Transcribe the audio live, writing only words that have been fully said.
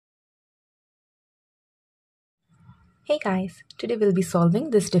Hey guys, today we'll be solving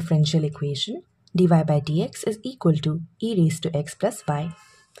this differential equation. Dy by dx is equal to e raised to x plus y.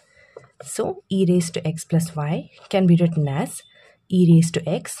 So e raised to x plus y can be written as e raised to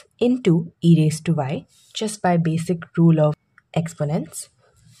x into e raised to y just by basic rule of exponents.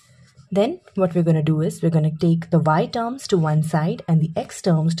 Then what we're going to do is we're going to take the y terms to one side and the x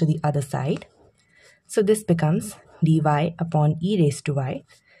terms to the other side. So this becomes dy upon e raised to y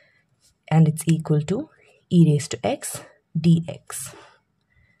and it's equal to e raised to x dx.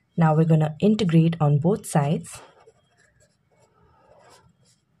 Now we're going to integrate on both sides.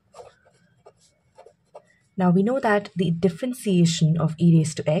 Now we know that the differentiation of e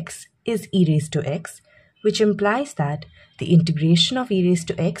raised to x is e raised to x, which implies that the integration of e raised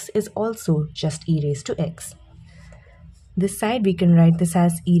to x is also just e raised to x. This side we can write this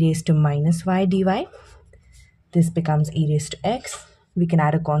as e raised to minus y dy. This becomes e raised to x. We can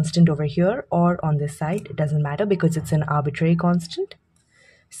add a constant over here or on this side. It doesn't matter because it's an arbitrary constant.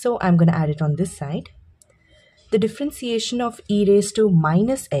 So I'm going to add it on this side. The differentiation of e raised to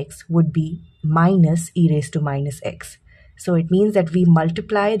minus x would be minus e raised to minus x. So it means that we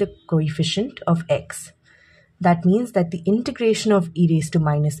multiply the coefficient of x. That means that the integration of e raised to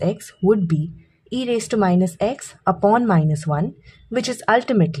minus x would be e raised to minus x upon minus 1, which is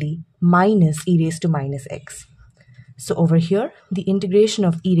ultimately minus e raised to minus x. So over here, the integration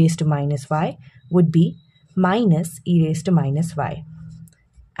of e raised to minus y would be minus e raised to minus y.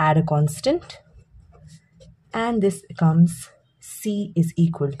 Add a constant, and this becomes c is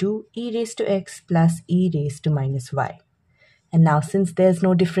equal to e raised to x plus e raised to minus y. And now since there's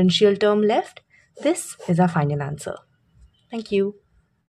no differential term left, this is our final answer. Thank you.